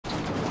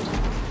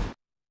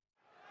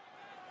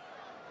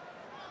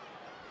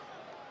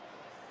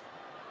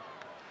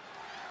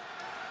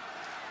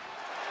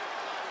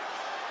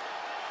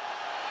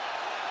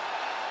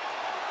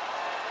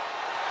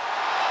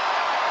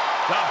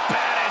The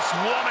baddest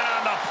woman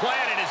on the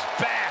planet is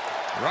back.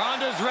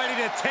 Ronda's ready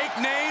to take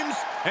names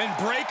and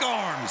break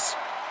arms.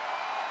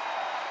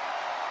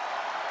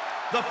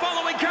 The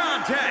following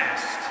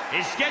contest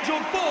is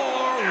scheduled for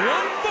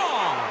one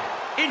fall.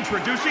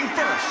 Introducing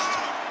first,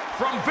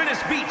 from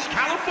Venice Beach,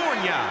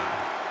 California,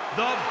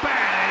 the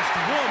baddest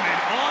woman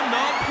on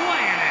the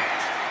planet,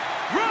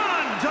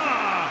 Ronda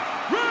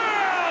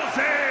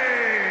Rousey!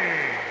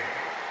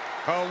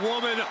 A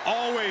woman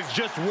always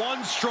just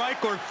one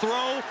strike or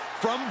throw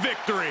from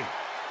victory.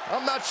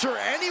 I'm not sure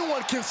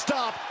anyone can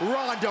stop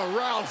Ronda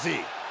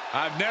Rousey.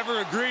 I've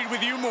never agreed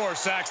with you more,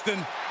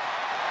 Saxton.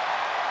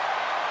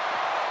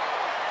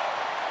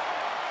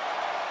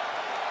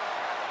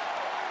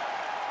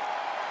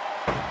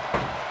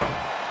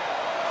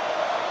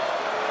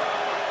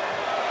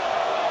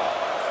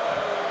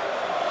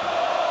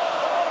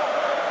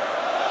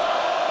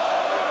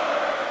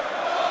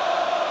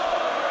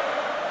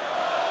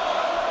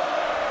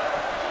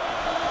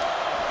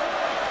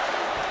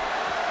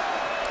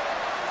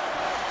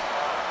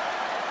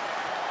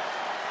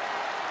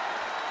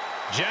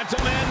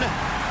 Gentlemen,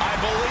 I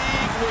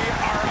believe we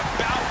are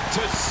about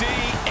to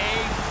see a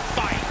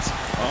fight.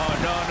 Oh,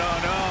 no.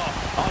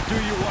 I'll do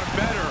you one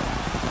better.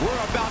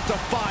 We're about to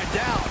find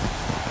out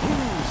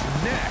who's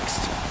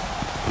next.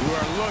 You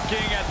are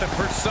looking at the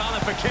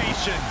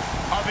personification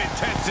of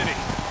intensity.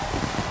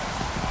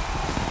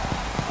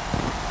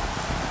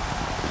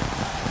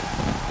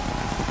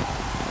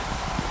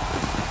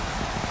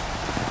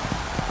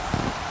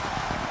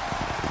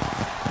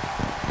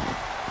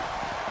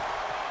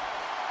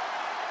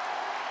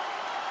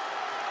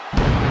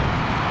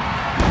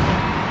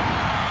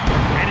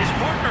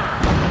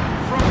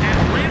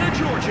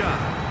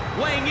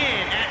 Weighing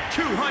in at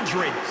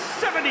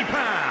 270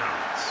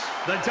 pounds,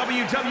 the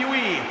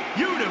WWE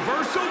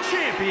Universal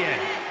Champion,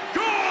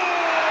 Goldberg!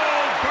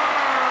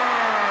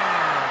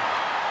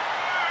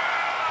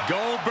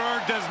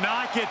 Goldberg does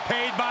not get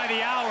paid by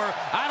the hour.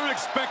 I don't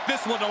expect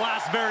this one to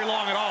last very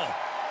long at all.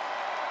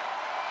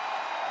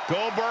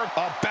 Goldberg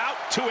about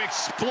to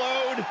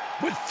explode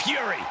with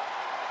fury.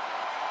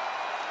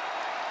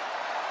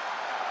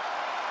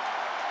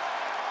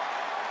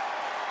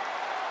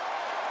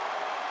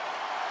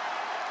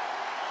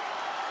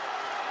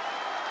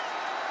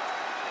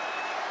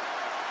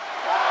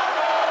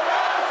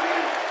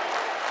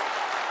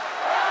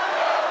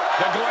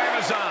 The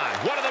Glamazon,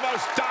 one of the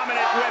most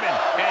dominant women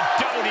in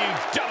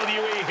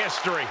WWE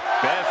history.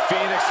 Beth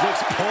Phoenix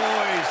looks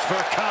poised for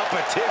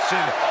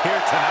competition here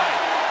tonight.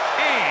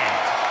 And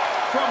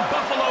from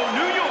Buffalo,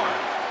 New York,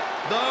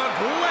 the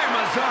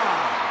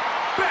Glamazon,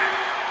 Beth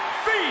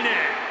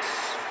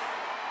Phoenix.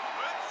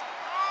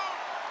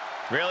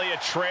 Really a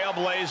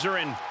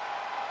trailblazer in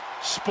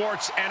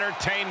sports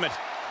entertainment.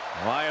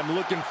 Well, I am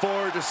looking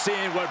forward to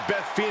seeing what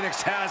Beth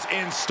Phoenix has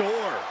in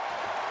store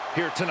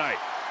here tonight.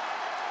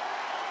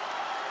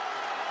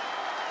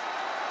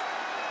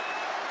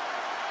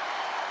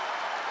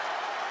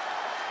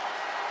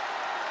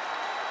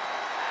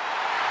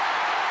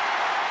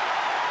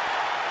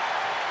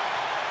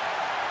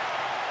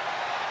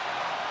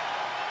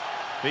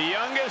 The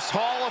youngest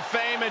Hall of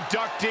Fame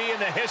inductee in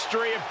the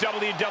history of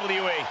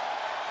WWE.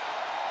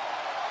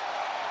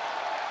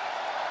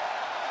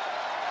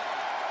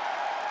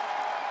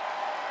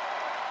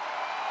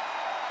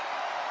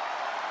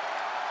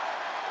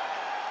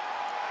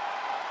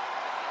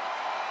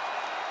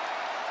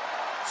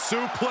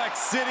 Suplex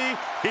City,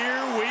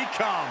 here we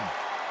come.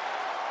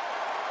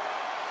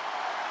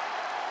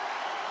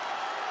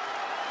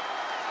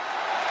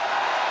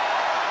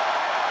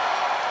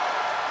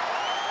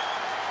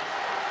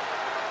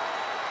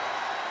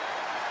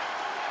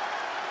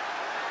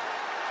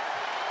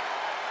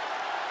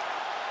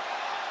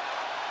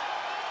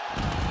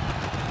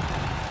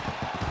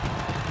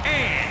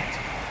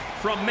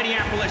 From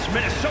Minneapolis,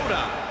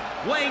 Minnesota,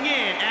 weighing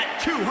in at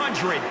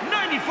 295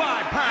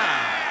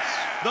 pounds,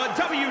 the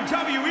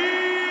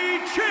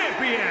WWE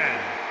Champion,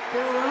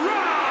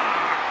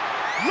 Brock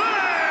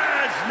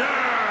Lesnar!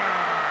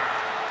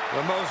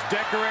 The most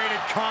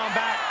decorated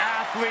combat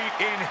athlete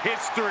in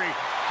history.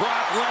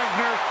 Brock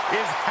Lesnar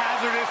is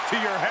hazardous to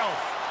your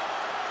health.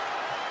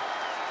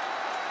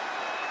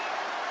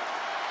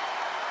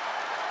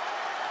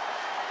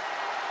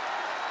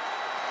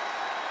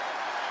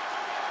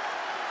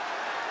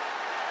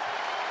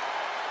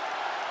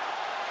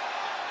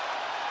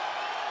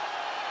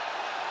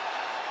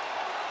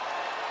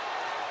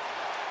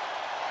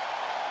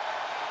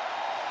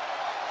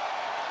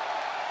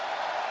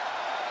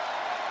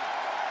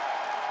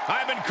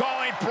 I've been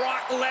calling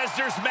Brock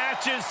Lesnar's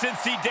matches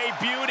since he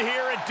debuted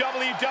here at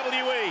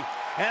WWE,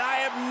 and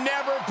I have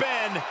never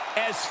been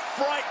as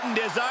frightened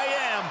as I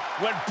am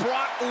when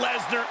Brock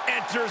Lesnar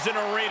enters an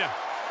arena.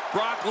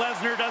 Brock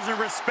Lesnar doesn't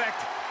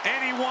respect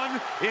anyone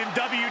in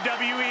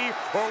WWE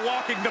or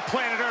walking the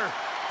planet Earth,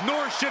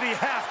 nor should he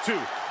have to.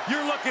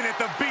 You're looking at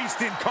the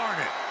beast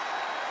incarnate.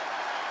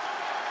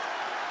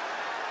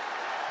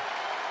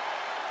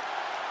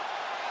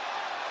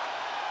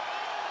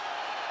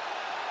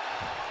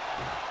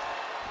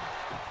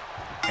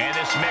 And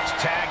this mixed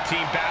tag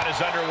team bout is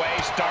underway.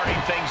 Starting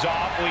things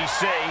off, we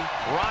see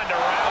Ronda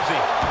Rousey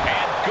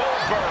and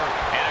Goldberg.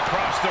 And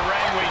across the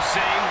ring, we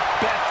see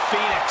Beth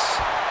Phoenix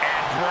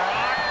and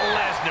Brock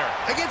Lesnar.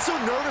 I get so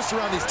nervous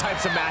around these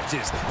types of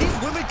matches. These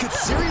women could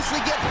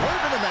seriously get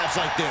hurt in a match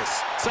like this.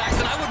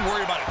 Saxton, I wouldn't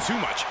worry about it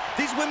too much.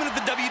 These women of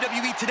the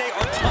WWE today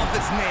are tough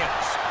as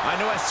nails. I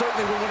know I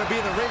certainly would want to be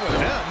in the ring with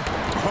them.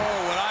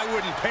 Oh, and I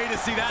wouldn't pay to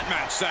see that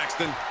match,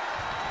 Saxton.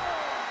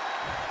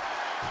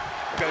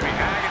 Gonna be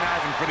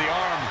agonizing for the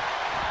arm.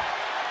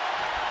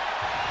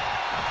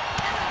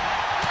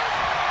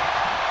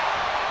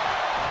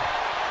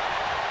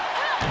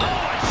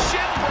 Oh, a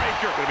shin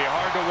breaker. Gonna be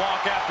hard to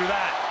walk after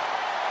that.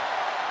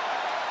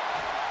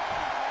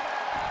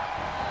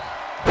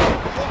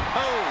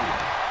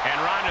 And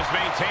Ronda's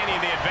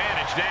maintaining the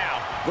advantage now.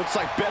 Looks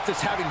like Beth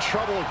is having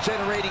trouble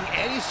generating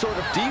any sort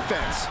of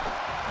defense.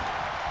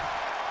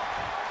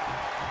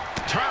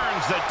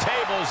 Turns the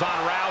tables on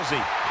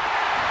Rousey.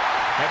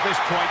 At this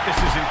point, this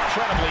is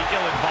incredibly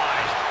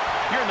ill-advised.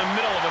 You're in the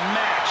middle of a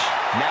match.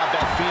 Now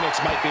Beth Phoenix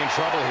might be in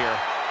trouble here.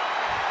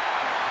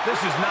 This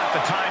is not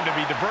the time to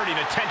be diverting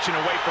attention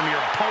away from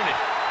your opponent.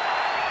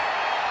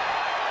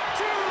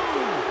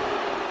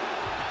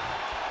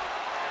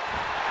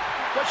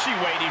 What's she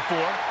waiting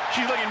for?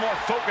 She's looking more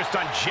focused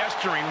on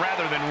gesturing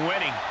rather than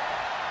winning.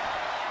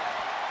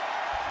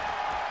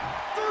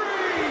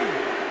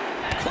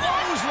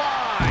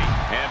 Clothesline!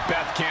 And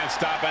Beth can't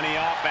stop any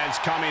offense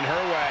coming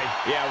her way.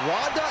 Yeah,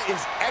 Ronda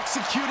is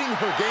executing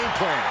her game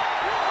plan.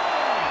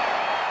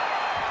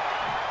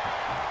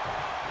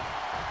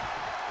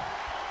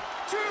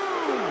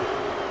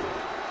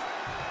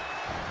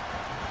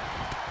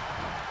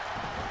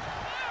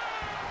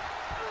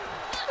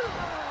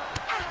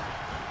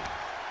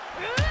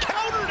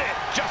 Countered it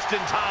just in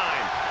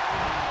time.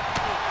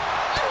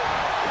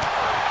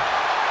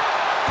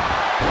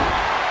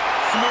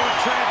 Smooth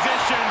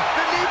transition.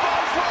 The knee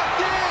ball's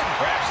locked in.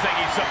 Perhaps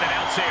thinking something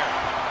else here.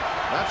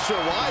 Not sure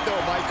why,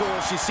 though,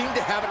 Michael. She seemed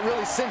to have it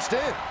really cinched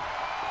in.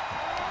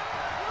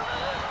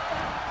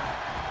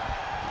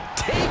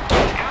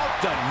 Taking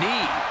out the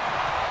knee.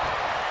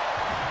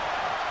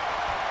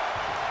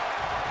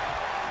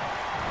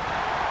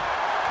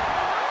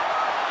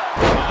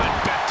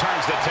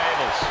 Turns the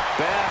tables.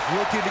 Beth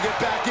looking to get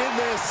back in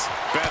this.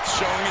 Beth's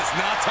showing it's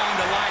not time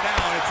to lie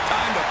down. It's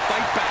time to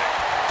fight back.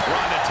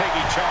 Ronda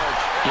taking charge.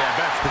 Yeah,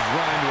 Beth has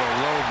run into a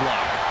low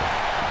block.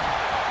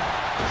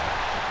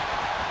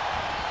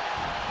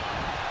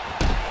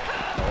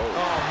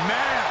 Oh,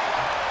 man.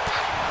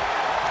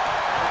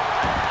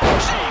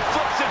 She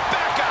flips it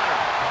back on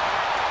her.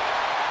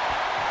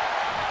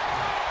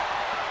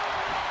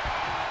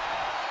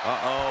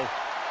 Uh-oh.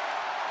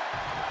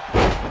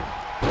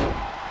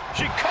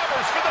 She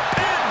covers for the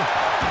pin.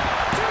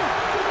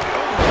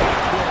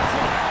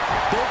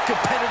 Both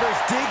competitors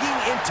digging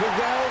into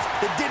wells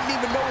they didn't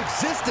even know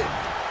existed.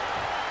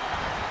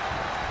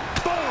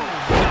 Boom!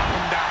 Knock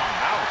him down.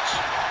 Ouch.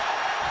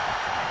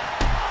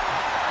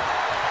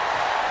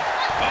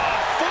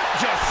 Foot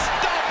just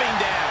stomping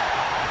down.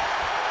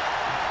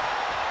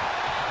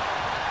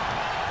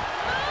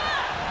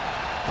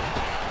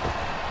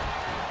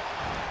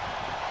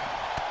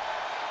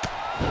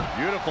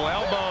 Beautiful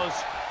elbows.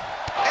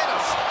 And a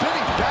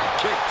spinning back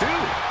kick,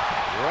 too.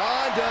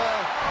 Ronda,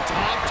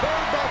 top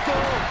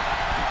turnbuckle.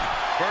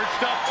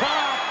 Perched up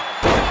top.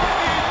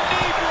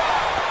 Knee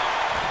drop.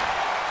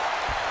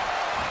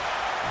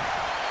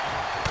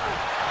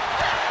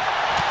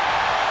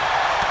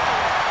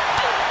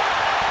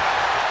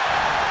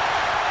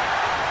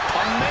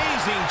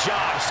 Amazing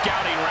job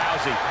scouting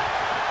Rousey.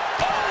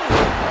 Oh!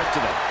 Right to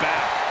the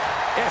back.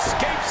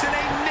 Escapes in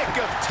a nick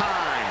of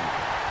time.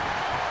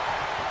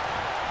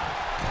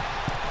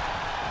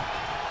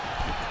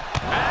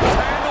 Axe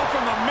handle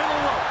from the middle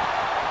rope.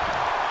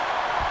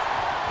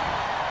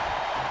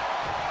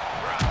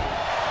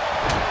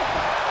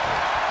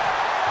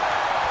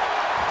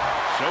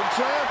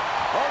 Chokeslam?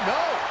 Oh,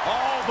 no.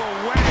 All the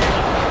way.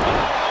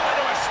 Oh,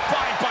 into a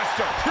spine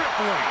buster.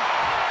 Crippling.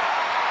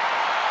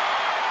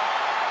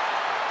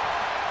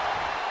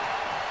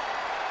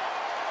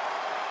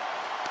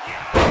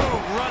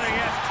 Oh, running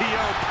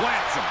FTO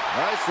plants him.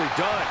 Nicely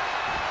done.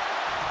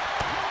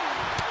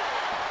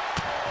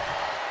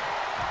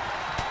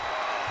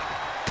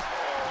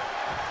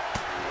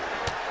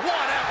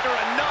 One after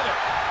another.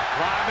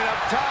 Climbing up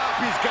top.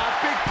 He's got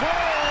big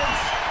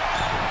plans.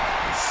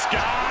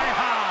 Sky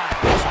high.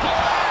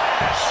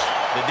 Splash!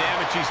 The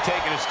damage he's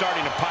taken is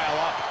starting to pile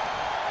up.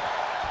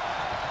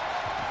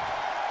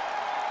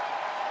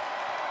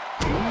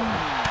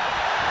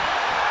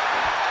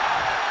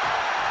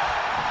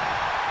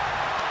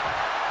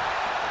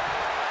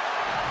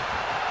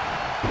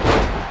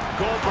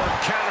 Goldberg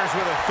counters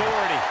with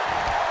authority.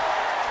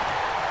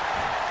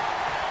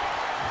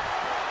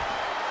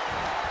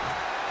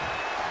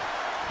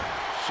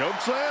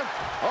 Chokeslam?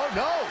 Oh,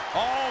 no.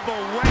 All the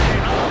way.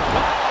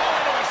 Oh,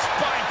 into a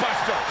spine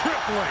buster.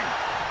 Crippling.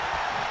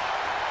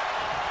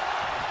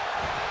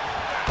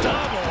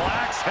 Double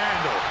axe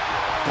handle.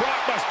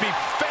 Brock must be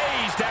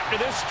phased after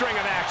this this string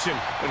of action.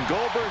 When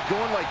Goldberg's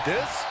going like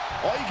this,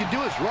 all you can do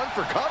is run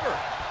for cover.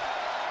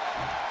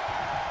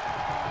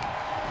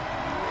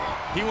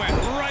 He went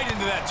right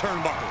into that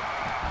turnbuckle.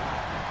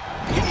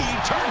 He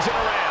turns it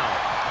around.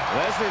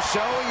 Lesnar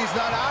showing he's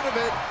not out of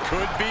it.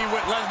 Could be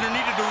what Lesnar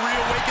needed to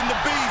reawaken the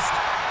beast.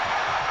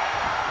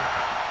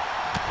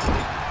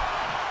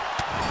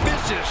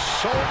 Vicious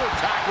shoulder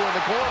tackle in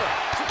the corner.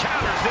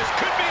 Counters. This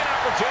could be an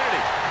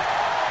opportunity.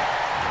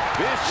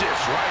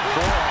 Vicious right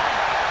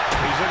forearm.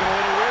 He's looking a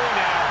little weary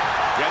now.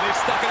 Yeah, they've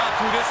stuck it out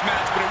through this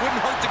match, but it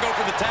wouldn't hurt to go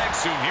for the tag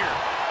soon here.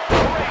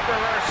 Great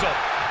reversal.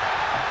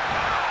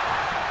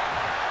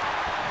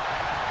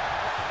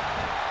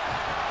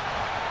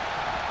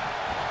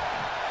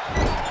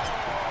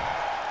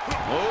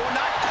 Oh,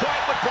 not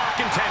quite what Brock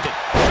intended.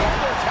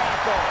 Shoulder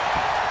tackle.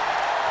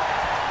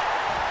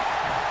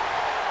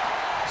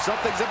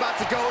 Something's about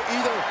to go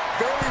either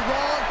very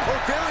wrong or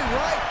very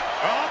right.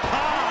 Up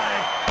high.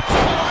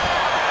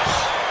 Splash.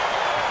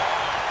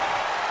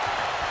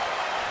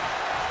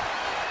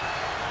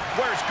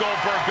 Where's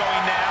Goldberg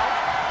going now?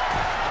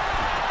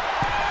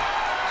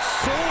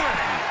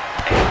 Soaring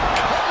and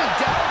coming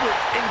down with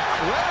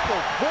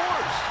incredible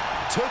force.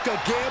 Took a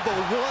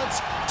gamble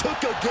once,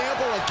 took a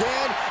gamble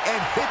again, and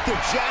hit the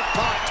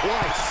jackpot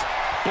twice.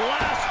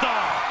 Blast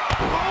off.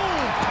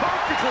 Boom!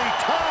 Perfectly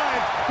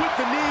timed with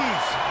the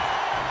knees.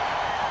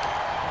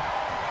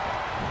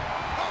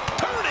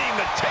 Turning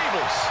the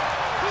tables.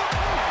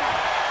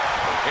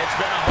 It's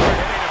been a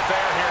hard-hitting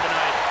affair here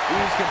tonight.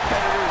 These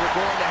competitors are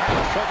going to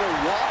have trouble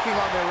walking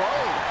on their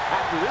own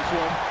after this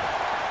one.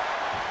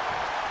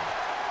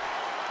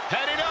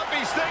 Heading up,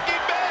 he's thinking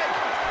big.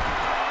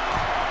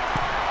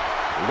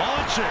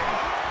 Launching.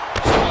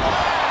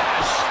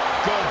 Splash.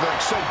 Goldberg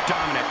so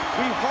dominant.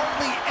 We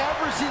hardly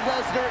ever see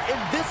Lesnar in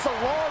this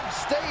alarmed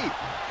state.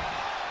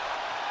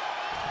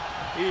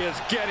 He is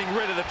getting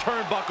rid of the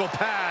turnbuckle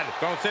pad.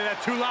 Don't say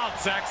that too loud,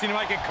 Saxon. You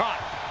might get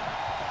caught.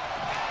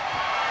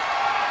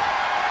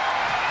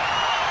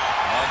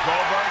 Oh,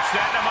 Goldberg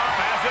setting him up,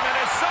 has him in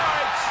his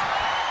sights.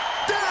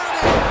 There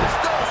it is,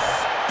 the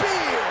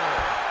spear.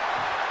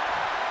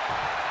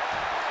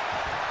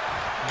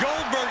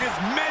 Goldberg is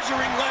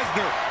measuring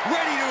Lesnar,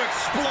 ready to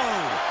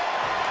explode.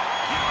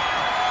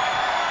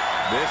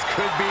 This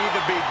could be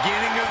the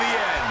beginning of the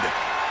end.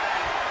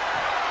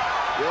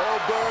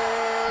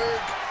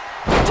 Goldberg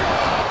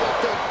down with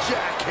the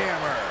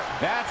jackhammer.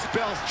 That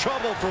spells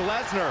trouble for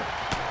Lesnar.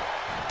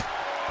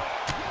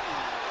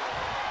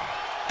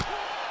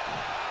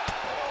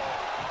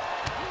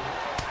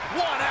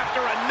 One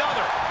after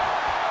another.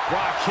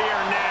 Brock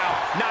here now,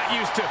 not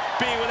used to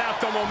being without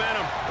the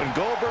momentum. When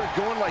Goldberg's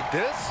going like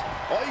this,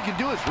 all you can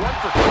do is run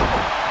for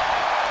cover.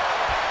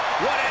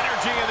 What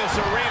energy in this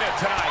arena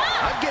tonight.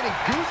 I'm getting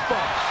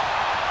goosebumps.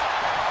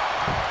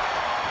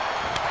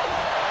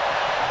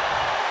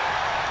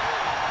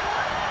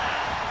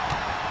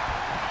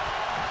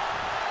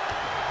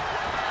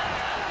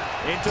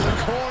 Into the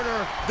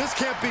corner. This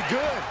can't be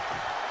good.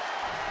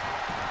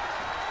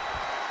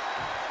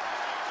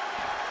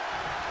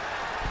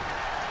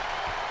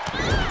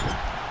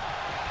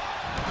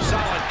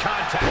 Solid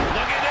contact.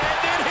 Look at it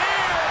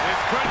here.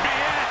 This could be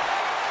it.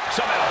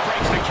 Somehow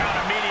breaks the count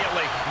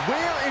immediately.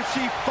 Where is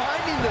she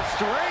finding the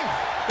strength?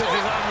 This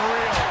is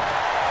unreal.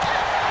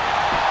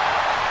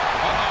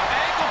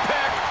 Ankle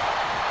pick.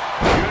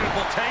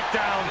 Beautiful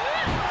takedown.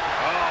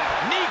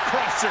 Knee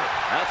crusher.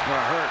 That's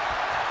gonna hurt.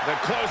 The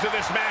close of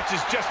this match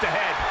is just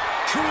ahead.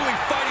 Truly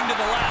fighting to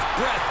the last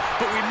breath,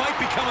 but we might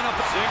be coming up.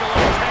 Single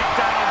leg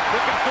takedown.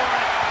 Looking for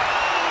it.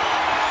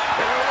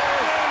 There it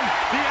is.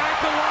 The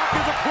ankle lock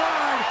is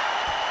applied.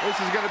 This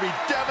is gonna be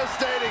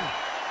devastating.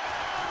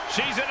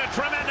 She's in a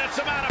tremendous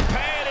amount of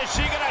pain. Is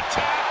she gonna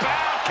tap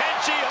out? Can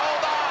she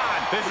hold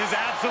on? This is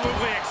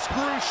absolutely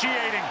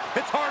excruciating.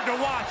 It's hard to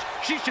watch.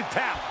 She should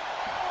tap.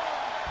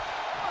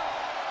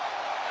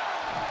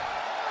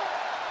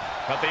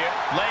 But the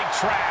leg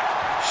trap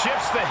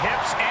shifts the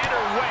hips and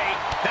her weight.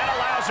 That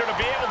allows her to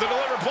be able to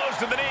deliver blows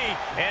to the knee,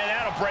 and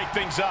that'll break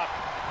things up.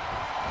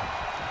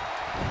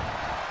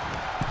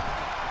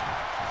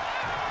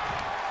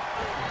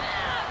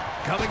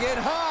 Coming in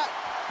hot.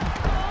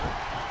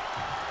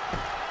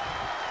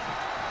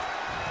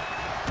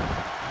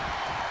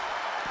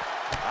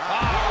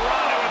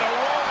 Ronda with a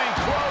rolling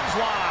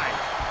clothesline.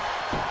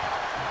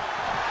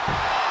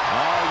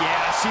 Oh,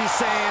 yeah, she's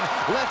saying,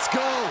 let's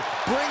go.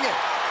 Bring it.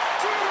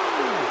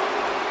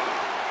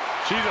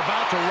 She's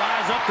about to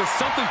rise up to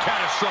something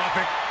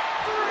catastrophic.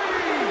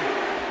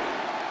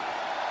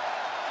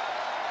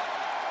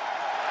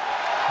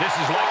 This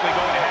is likely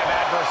going to have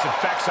adverse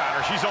effects on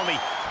her. She's only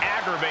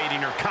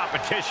aggravating her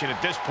competition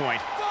at this point.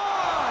 5,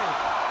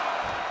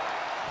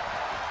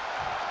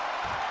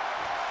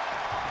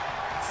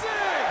 6.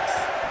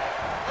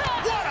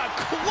 What a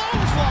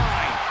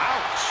clothesline!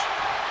 Ouch!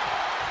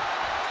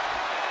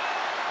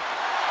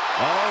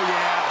 Oh,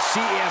 yeah,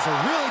 she is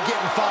really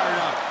getting fired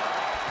up.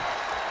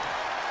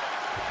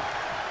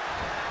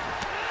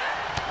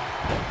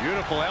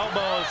 Beautiful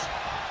elbows.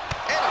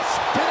 And a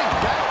spinning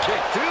back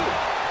kick, too.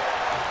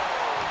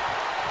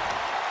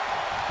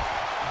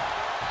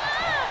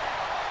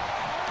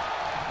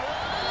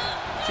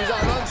 She's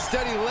on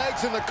unsteady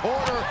legs in the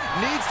corner,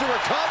 needs to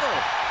recover.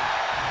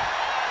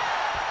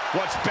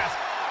 What's Beth?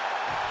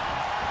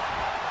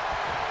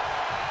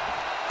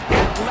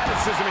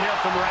 Athleticism here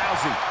from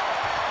Rousey.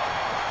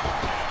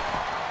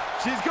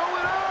 She's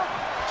going up.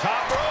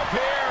 Top rope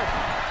here.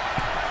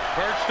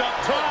 Perched up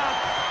top.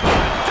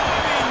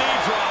 Diving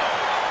knee drop.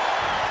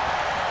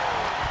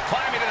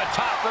 Climbing to the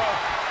top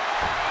rope.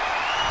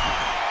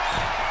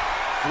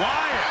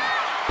 Flying.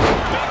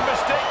 Big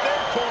mistake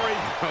there, Corey.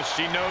 Well,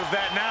 she knows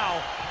that now.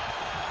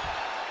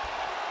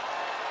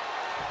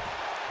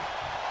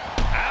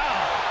 Ow.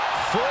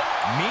 Foot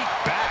meet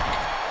back.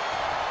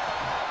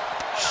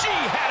 She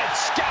had it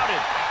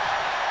scouted.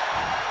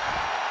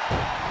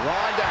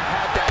 Ronda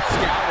had that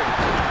scouted.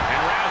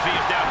 And Rousey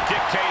is now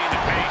dictating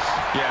the pace.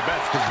 Yeah,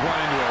 Beth has run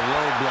into a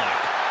roadblock.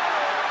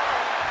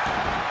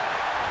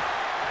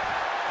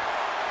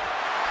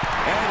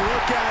 And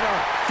look at her,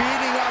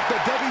 feeding off the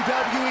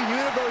WWE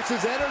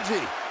Universe's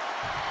energy.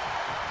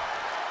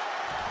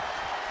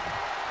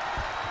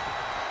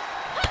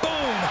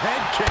 Boom!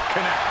 Head kick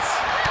connects.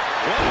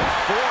 What a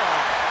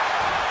forearm.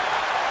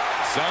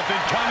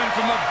 Something coming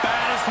from the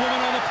baddest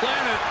woman on the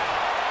planet.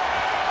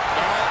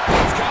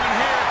 Oh, it's coming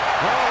here.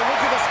 Oh,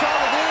 look at the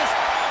start of this.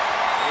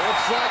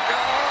 Looks like,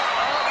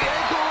 the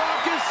ankle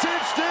lock is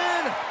cinched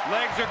in.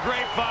 Legs are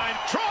grapevine.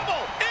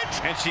 Trouble!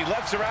 And she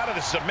lets her out of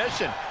the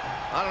submission.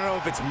 I don't know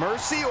if it's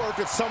mercy or if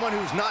it's someone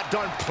who's not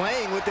done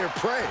playing with their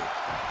prey.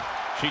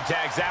 She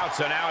tags out,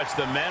 so now it's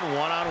the men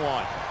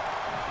one-on-one.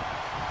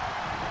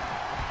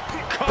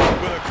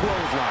 Caught with a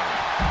clothesline.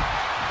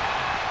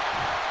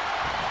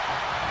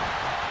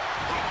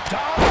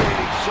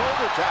 Dominating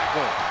shoulder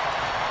tackle.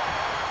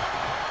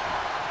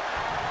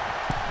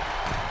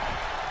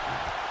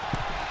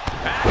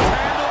 Axe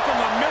handle from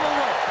the middle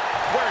rope.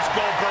 Where's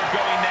Goldberg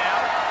going now?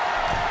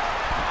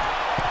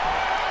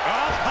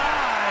 Up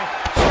high.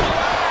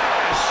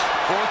 Splash!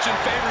 Fortune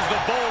favors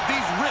the bold.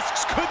 These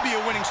risks could be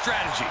a winning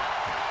strategy.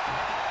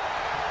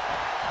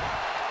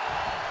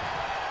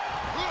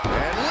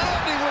 And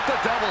landing with the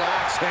double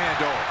axe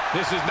handle.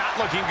 This is not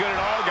looking good at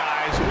all,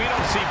 guys. We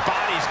don't see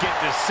bodies get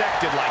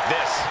dissected like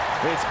this.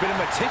 It's been a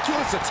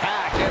meticulous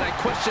attack, and I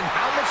question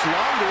how much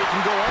longer it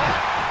can go on.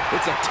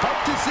 It's a tough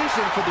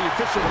decision for the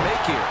official to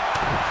make here.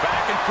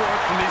 Back and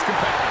forth from these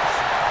competitors.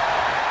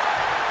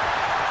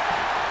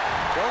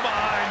 Go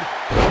behind.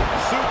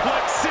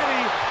 Suplex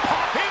City.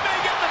 He may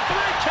get the 3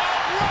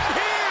 count right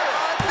here.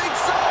 I think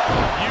so.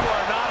 You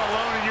are not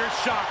alone in your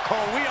shock,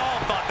 Cole. We all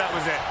thought that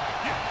was it.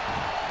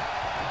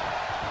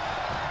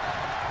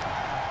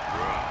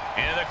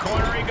 Into the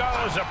corner he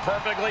goes, a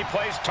perfectly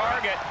placed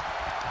target.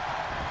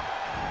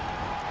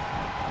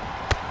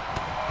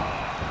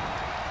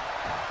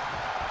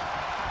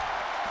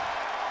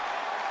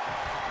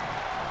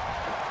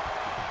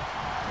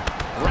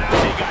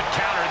 Rousey got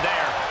countered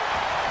there.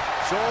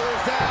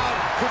 Shoulders down.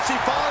 Could she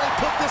finally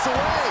put this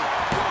away?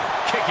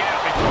 Kick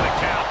out before the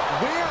count.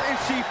 Where is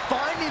she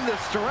finding the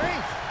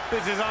strength?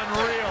 This is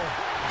unreal.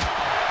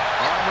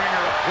 Arm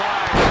wringer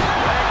applied.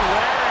 Leg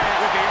lariat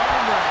with the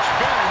arm wrench.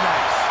 Very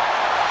nice.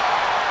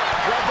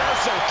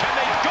 Reversal. Can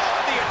they go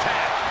on the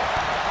attack?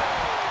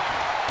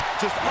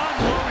 Just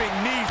unloading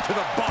knees to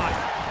the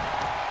body.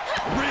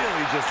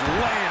 Really just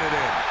laying it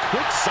in.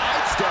 Quick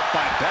sidestep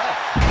by Beth.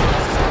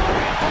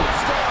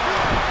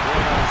 What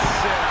a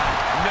sit-out.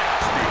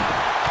 Nasty.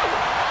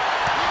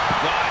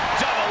 The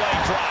double leg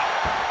drop.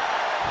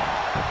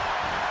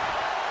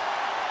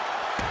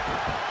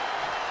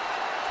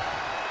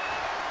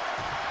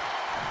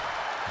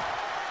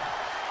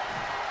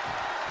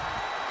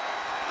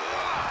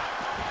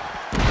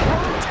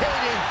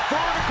 Rotating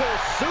vertical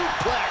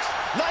suplex.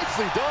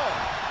 Nicely done.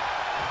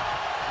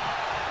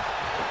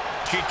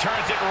 She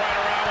turns it right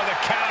around with a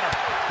counter.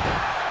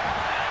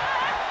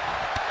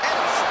 And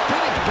a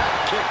spinning back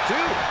kick,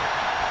 too.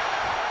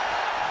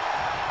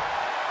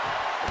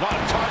 Not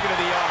a target of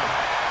the arm.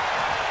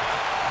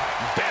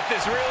 Beth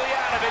is really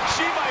out of it.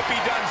 She might be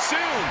done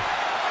soon.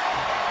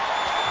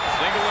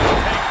 Single leg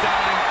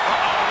takedown.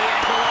 Uh-oh, the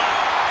ankle lock.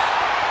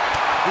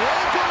 The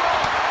ankle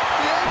lock.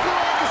 The ankle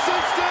lock is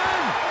cinched in.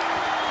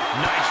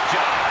 Nice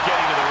job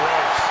getting to the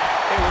ropes.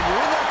 And when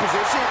you're in that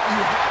position,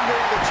 you have no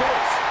other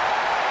choice.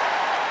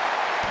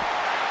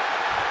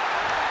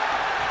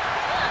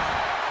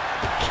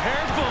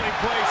 Carefully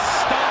placed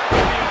stomp to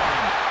the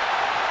arm.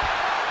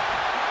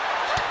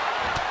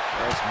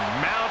 That's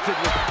mounted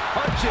with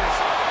punches.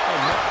 Oh,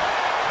 no.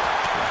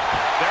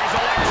 There's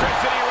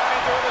electricity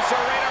running through this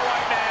arena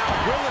right now.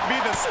 Will it be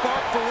the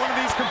spark for one of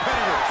these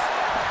competitors?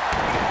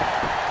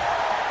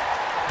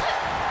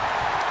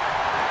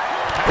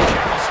 How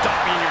careful, stop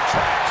me in your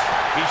tracks.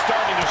 He's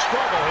starting to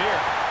struggle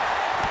here.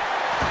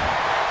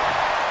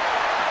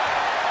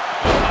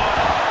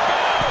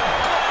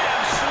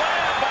 Glam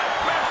slam by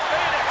Beth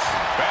Phoenix.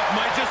 Beth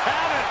might just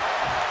have it.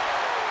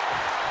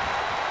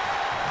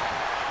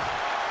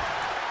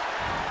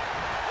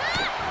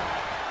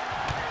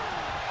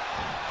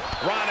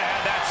 Ronda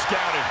had that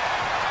scouted.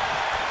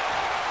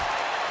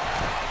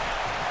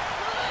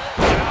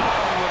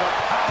 Down with a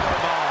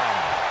powerbomb.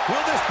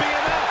 Will this be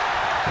enough?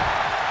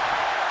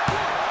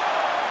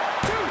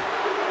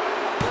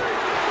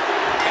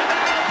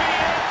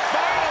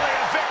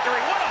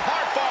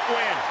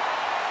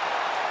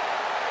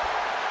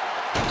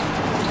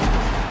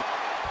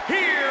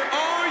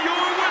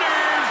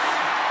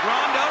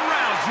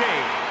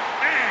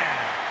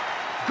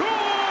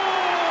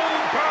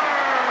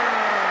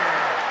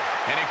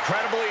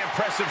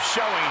 impressive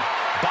showing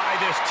by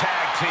this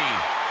tag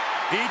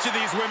team. Each of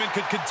these women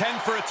could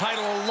contend for a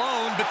title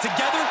alone, but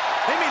together,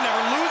 they may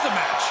never lose a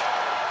match.